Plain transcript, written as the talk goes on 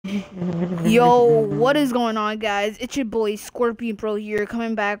Yo, what is going on, guys? It's your boy Scorpion Pro here,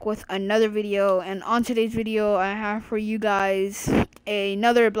 coming back with another video. And on today's video, I have for you guys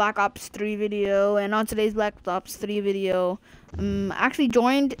another Black Ops 3 video. And on today's Black Ops 3 video, I'm actually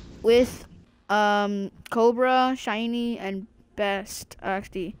joined with Cobra, Shiny, and Best.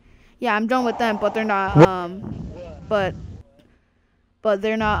 Actually, yeah, I'm joined with them, but they're not but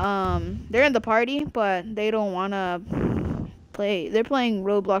they're not they're in the party, but they don't wanna play. They're playing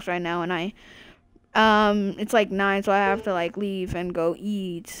Roblox right now, and it's like 9, so I have to like leave and go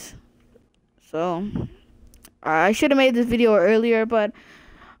eat. So I should have made this video earlier, but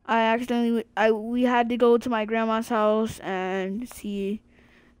we had to go to my grandma's house and we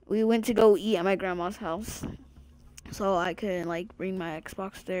went to go eat at my grandma's house, so I couldn't like bring my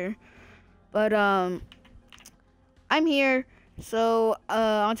Xbox there. But I'm here. So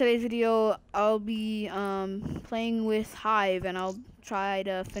on today's video, I'll be playing with Hive, and I'll try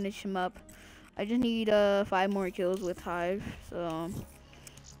to finish him up. I just need 5 more kills with Hive, so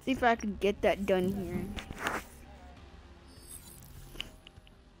see if I can get that done here.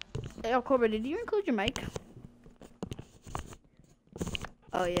 Hey, oh, Cobra, did you include your mic?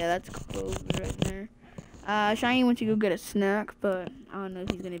 Oh yeah, that's closed right there. Shiny went to go get a snack, but I don't know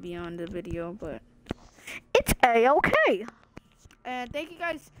if he's gonna be on the video, but it's a-okay. And thank you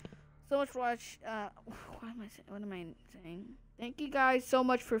guys so much for watching. What am I saying? Thank you guys so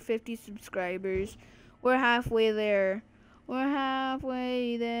much for 50 subscribers. We're halfway there. We're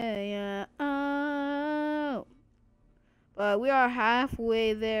halfway there, yeah. Oh. But we are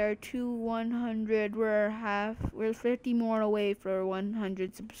halfway there to 100. We're 50 more away for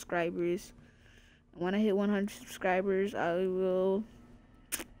 100 subscribers. When I hit 100 subscribers, I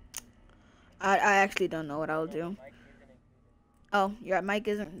actually don't know what I'll do. Oh, your mic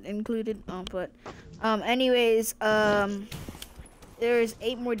isn't included. Oh, but anyways, there's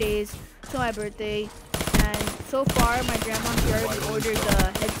 8 more days to my birthday, and so far my grandma already ordered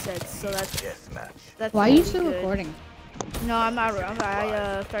the headsets, so that's Why are you really still good. recording? No, I'm not.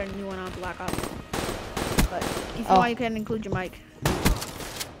 I started a new one on Black Ops. But if you want, you can include your mic.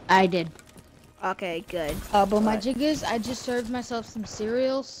 I did. Okay, good. But my jig is, I just served myself some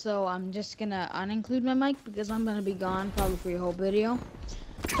cereal, so I'm just gonna uninclude my mic because I'm gonna be gone probably for your whole video.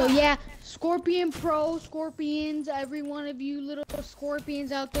 So yeah, Scorpion Pro, Scorpions, every one of you little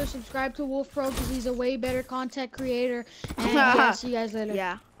Scorpions out there, subscribe to Wolf Pro because he's a way better content creator. And yeah, see you guys later.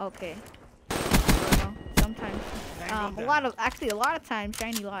 Yeah, okay. Sometimes, a lot of times,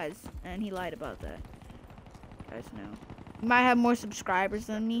 Shiny lies, and he lied about that. You guys know. He might have more subscribers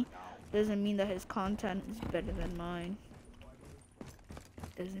than me. Doesn't mean that his content is better than mine.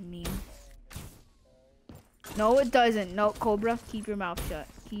 Doesn't mean. No, it doesn't. No, Cobra, keep your mouth shut.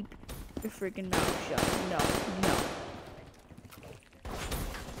 Keep your freaking mouth shut.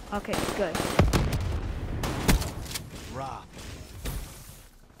 No. Okay, good. Rob.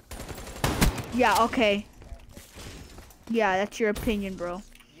 Yeah, okay. Yeah, that's your opinion, bro.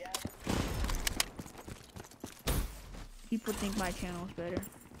 People think my channel is better,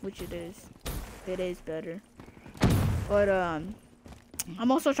 which it is. It is better. But I'm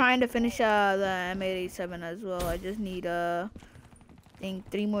also trying to finish the M887 as well. I just need I think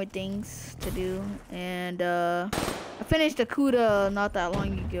 3 more things to do, and I finished the CUDA not that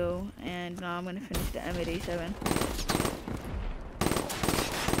long ago, and now I'm gonna finish the M887.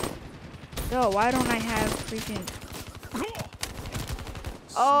 Yo, why don't I have freaking?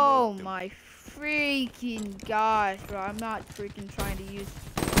 Oh my freaking gosh, bro! I'm not freaking trying to use.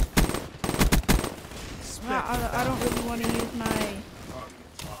 I don't really want to use my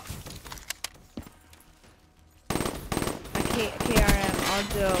KRM.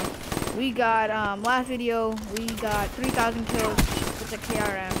 Although we got last video we got 3,000 kills with the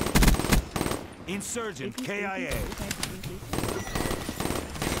KRM. Insurgent KIA.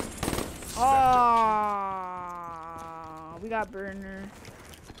 Oh, we got burner.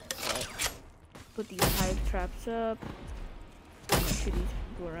 Put these hive traps up. Make sure these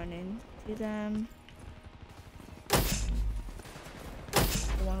people run into them.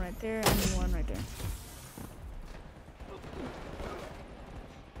 The one right there, and the one right there.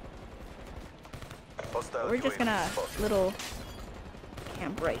 We're just gonna little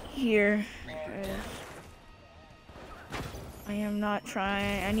camp right here. I am not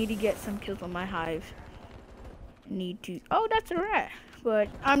trying. I need to get some kills on my hive. Need to. Oh, that's a rat. But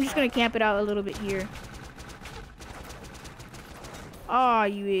I'm just gonna camp it out a little bit here. Aw,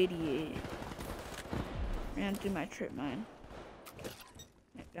 you idiot. Ran through my trip mine.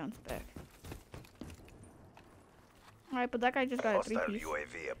 It bounced back. Alright, but that guy just got a 3-piece.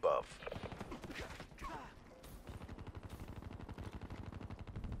 UAV above.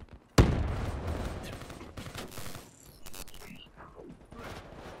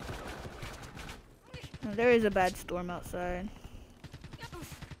 There is a bad storm outside.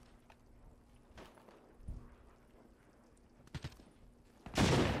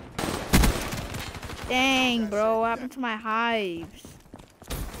 Dang, bro, what happened to my hives?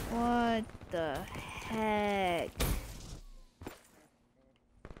 What the heck?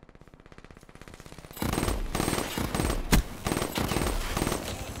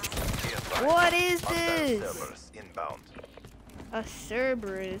 What is this? A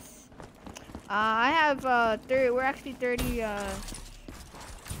Cerberus. I have 30. We're actually 30. I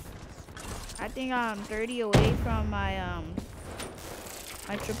think I'm 30 away from my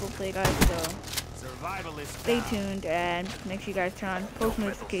my triple play, guys. So stay tuned and make sure you guys turn on post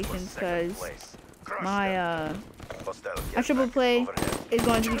notifications because my triple play is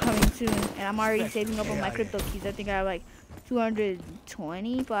going to be coming soon, and I'm already saving up on my crypto keys. I think I have like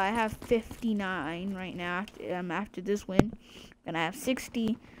 220, but I have 59 right now after this win, and I have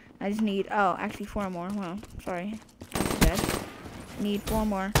 60. I just need, oh, actually 4 more. Well, sorry, need 4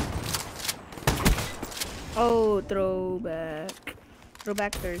 more. Oh, throwback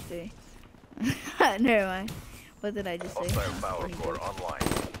Thursday. Never mind. What did I just say? Power cord online.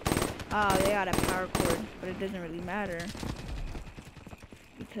 Oh, they got a power cord, but it doesn't really matter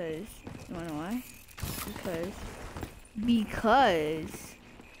because you wanna know why? Because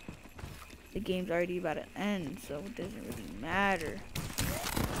the game's already about to end, so it doesn't really matter.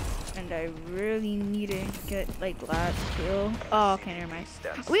 And I really need to get like last kill. Oh, okay, never mind.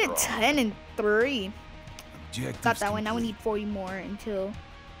 We had 10 and 3. Got that one. Now we need 40 more until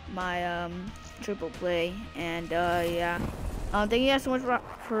my triple play. And yeah. Thank you guys so much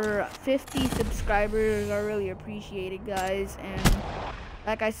for 50 subscribers. I really appreciate it, guys. And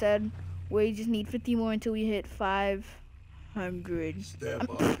like I said, we just need 50 more until we hit 500.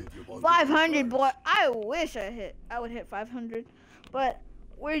 500, boy. I wish I would hit 500, but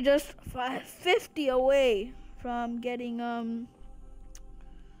we're just 50 away from getting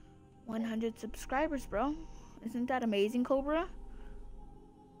 100 subscribers, bro. Isn't that amazing, Cobra?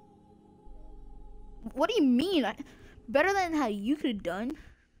 What do you mean? Better than how you could have done.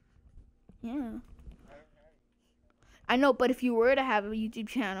 Yeah. I know, but if you were to have a YouTube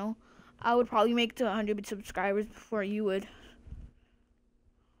channel, I would probably make it to 100 subscribers before you would.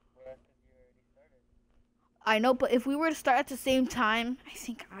 I know, but if we were to start at the same time, I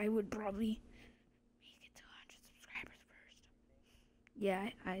think I would probably make it to 100 subscribers first. Yeah,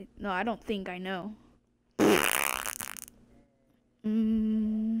 no, I don't think I know.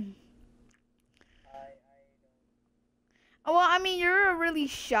 Well, I mean, you're a really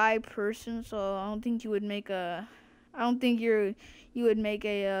shy person, so I don't think you would make a. I don't think you would make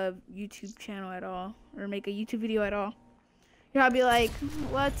a YouTube channel at all, or make a YouTube video at all. You'll be like,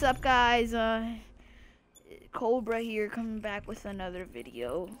 "What's up, guys? Cobra here, coming back with another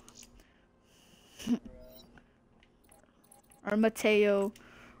video." Or Mateo,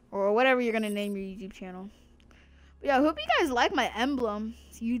 or whatever you're gonna name your YouTube channel. But yeah, I hope you guys like my emblem.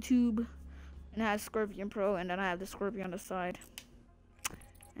 It's YouTube, and it has Scorpion Pro, and then I have the Scorpion on the side.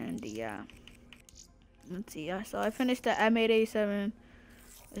 And yeah, let's see. So I finished the M8A7.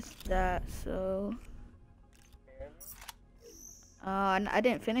 It's that. So I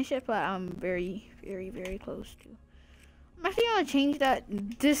didn't finish it, but I'm very, very, very close to. I'm actually gonna change that.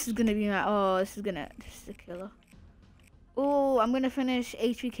 This is gonna be my. Oh, this is a killer. Oh, I'm gonna finish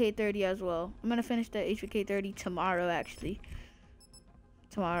HVK 30 as well. I'm gonna finish the HVK 30 tomorrow, actually.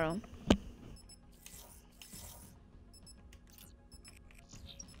 Tomorrow.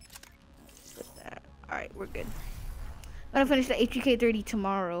 Put that. Alright, we're good. I'm gonna finish the HVK 30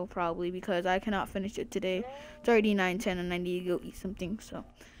 tomorrow, probably, because I cannot finish it today. It's already 9:10 and I need to go eat something, so.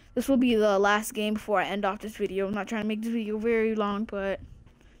 This will be the last game before I end off this video. I'm not trying to make this video very long, but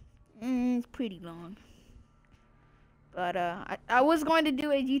it's pretty long. But I was going to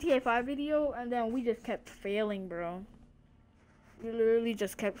do a GTA 5 video, and then we just kept failing, bro. We literally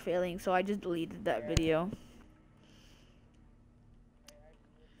just kept failing, so I just deleted that video.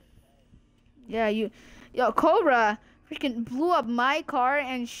 Yeah, yo, Cobra freaking blew up my car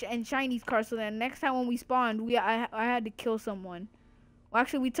and Shiny's car. So then next time when we spawned, I had to kill someone. Well,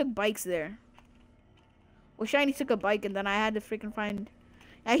 actually, we took bikes there. Well, Shiny took a bike, and then I had to freaking find.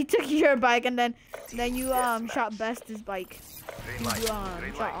 Yeah, he took your bike, and then you shot Best's bike. You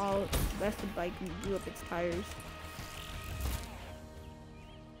shot all Best's bike and blew up its tires.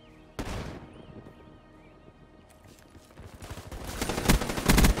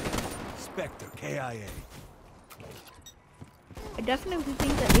 Spectre KIA. I definitely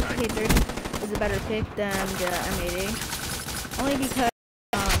think that HK30 is a better pick than the M8A. Only because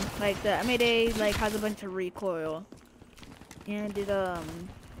like the M8A like has a bunch of recoil. And it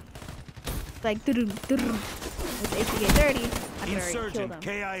It's like with the HK30, I can already kill Insurgent them.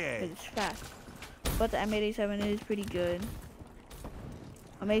 KIA. It's fast. But the M87 is pretty good.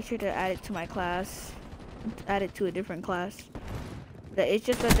 I'll make sure to add it to my class. Add it to a different class. It's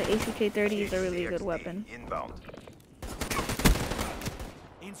just that the HK30 is a really good weapon. Inbound.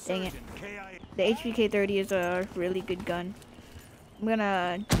 Dang it. Insurgent KIA. The HK30 is a really good gun. I'm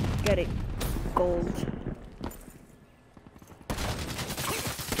gonna get it gold.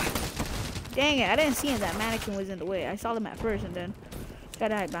 Dang it, I didn't see him. That mannequin was in the way. I saw them at first and then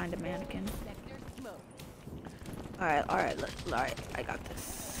gotta hide behind the mannequin. Alright, alright, I got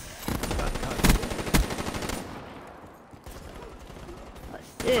this.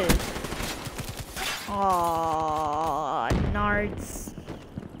 What's this? Aww, nards.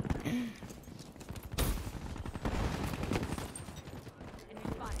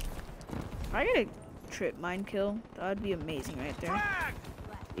 I get a trip mine kill. That would be amazing right there.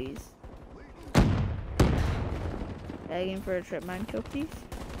 Please. Begging for a trip mine kill, please.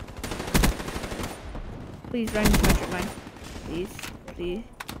 Please run into my trip mine. Please, please.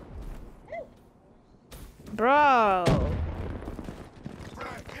 Bro.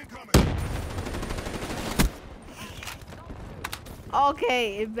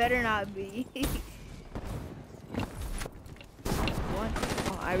 Okay, it better not be. What?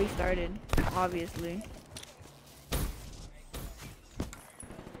 Oh, I restarted, obviously.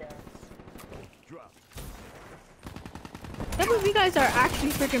 Some of you guys are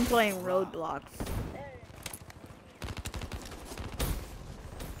actually freaking playing Roblox.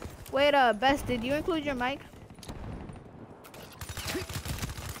 Wait, Best, did you include your mic?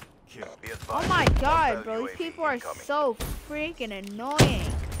 Oh my god, bro, these people are so freaking annoying.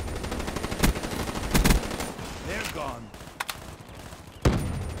 They're gone.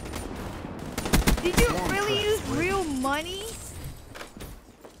 Did you really use real money?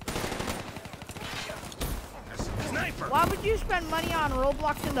 Sniper. Why would you spend money on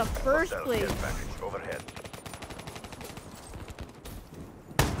Roblox in the first place? Overhead.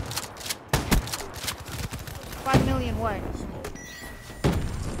 $5 million what?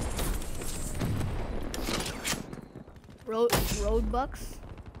 Road bucks?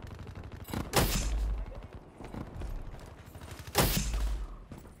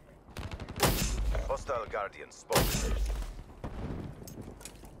 Hostile Guardian spotted.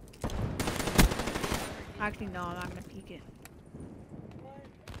 Actually, no, I'm not gonna peek it.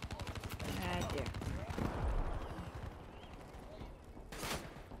 Right there.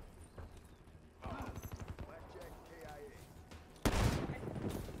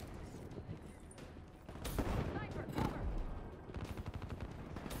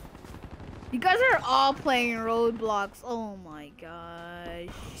 You guys are all playing Roblox. Oh my gosh.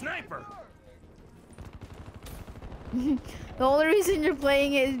 Sniper. The only reason you're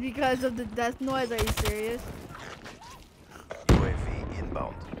playing it is because of the death noise. Are you serious? UAV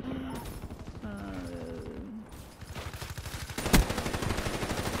inbound.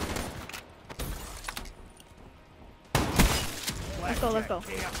 Let's go, let's go.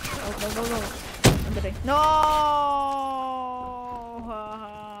 Go. Under there. No!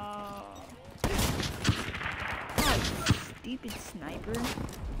 God, stupid sniper.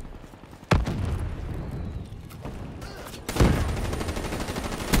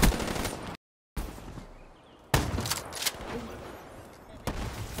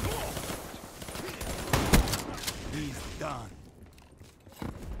 He's done.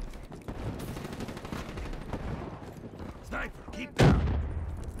 Sniper, keep down.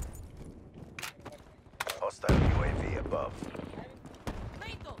 Hostile UAV above.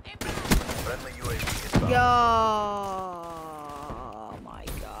 Friendly UAV inbound. Yo! Oh my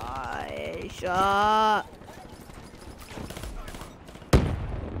gosh.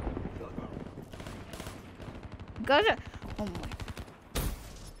 Guys are, oh my.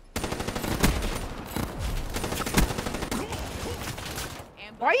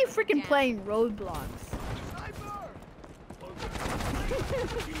 Why are you freaking playing Roblox?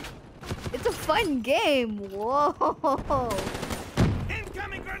 It's a fun game. Whoa.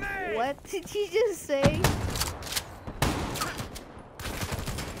 Incoming grenade. What did he just say?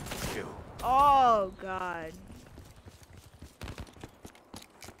 Oh god.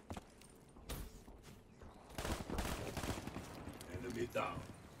 Enemy down.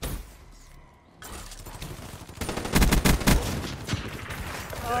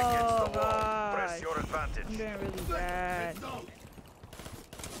 Oh Press gosh. your advantage. I'm doing really bad.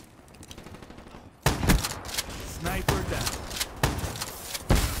 Sniper down.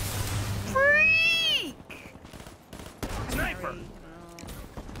 Freak! Sniper. No.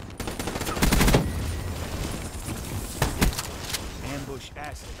 Ambush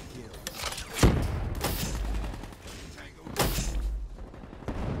asset killed.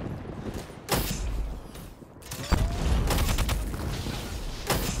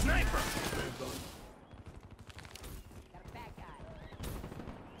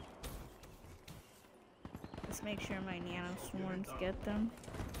 make sure my nano swarms get them.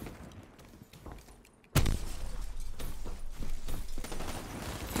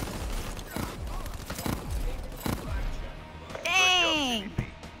 Dang!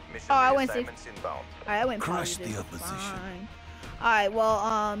 Oh, I went safe. I went Crush positive. the opposition. Fine. Alright,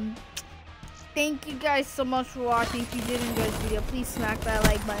 well, thank you guys so much for watching. If you did enjoy this video, please smack that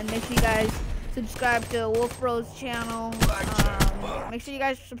like button. Make sure you guys subscribe to Wolf Pro's channel. Make sure you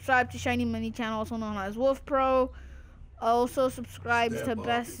guys subscribe to Shiny Money channel, also known as Wolf Pro. Also subscribe to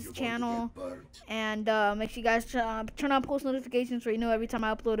Best's channel, and make sure you guys turn on post notifications so you know every time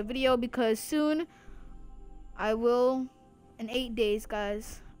I upload a video, because soon I will, in 8 days,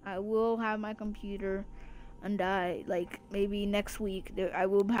 guys, I will have my computer and like maybe next week I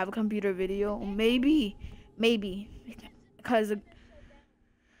will have a computer video. Maybe because it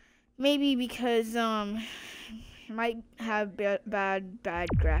might have bad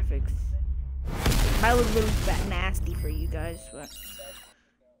graphics. Might look really nasty for you guys, but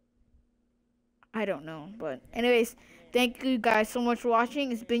I don't know. But anyways, thank you guys so much for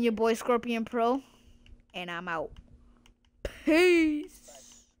watching. It's been your boy Scorpion Pro, and I'm out. Peace.